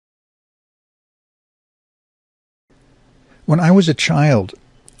When I was a child,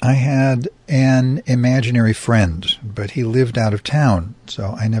 I had an imaginary friend, but he lived out of town,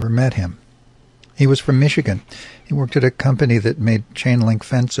 so I never met him. He was from Michigan. He worked at a company that made chain-link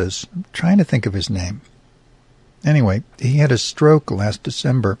fences. I'm trying to think of his name. Anyway, he had a stroke last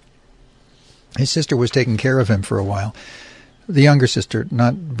December. His sister was taking care of him for a while. The younger sister,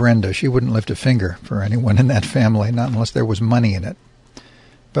 not Brenda. She wouldn't lift a finger for anyone in that family, not unless there was money in it.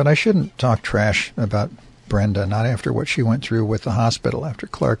 But I shouldn't talk trash about Brenda, not after what she went through with the hospital after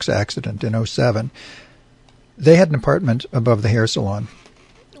Clark's accident in '07. They had an apartment above the hair salon.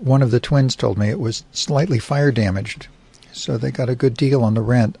 One of the twins told me it was slightly fire damaged, so they got a good deal on the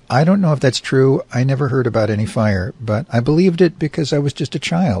rent. I don't know if that's true. I never heard about any fire, but I believed it because I was just a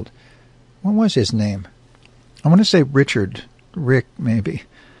child. What was his name? I want to say Richard. Rick, maybe.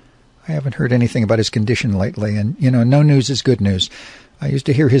 I haven't heard anything about his condition lately, and, no news is good news. I used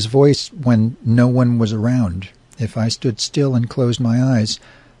to hear his voice when no one was around. If I stood still and closed my eyes,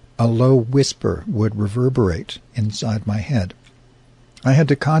 a low whisper would reverberate inside my head. I had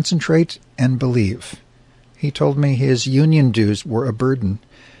to concentrate and believe. He told me his union dues were a burden,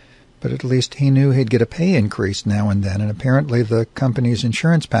 but at least he knew he'd get a pay increase now and then, and apparently the company's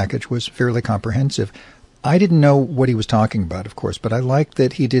insurance package was fairly comprehensive. I didn't know what he was talking about, of course, but I liked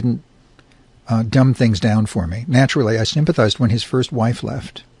that he didn't dumb things down for me. Naturally, I sympathized when his first wife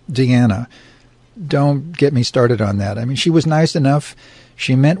left, Deanna. Don't get me started on that. I mean, she was nice enough.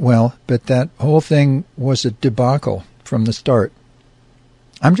 She meant well, but that whole thing was a debacle from the start.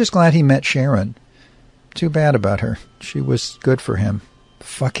 I'm just glad he met Sharon. Too bad about her. She was good for him.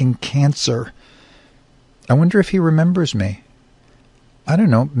 Fucking cancer. I wonder if he remembers me. I don't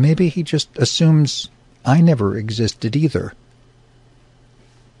know. Maybe he just assumes I never existed either.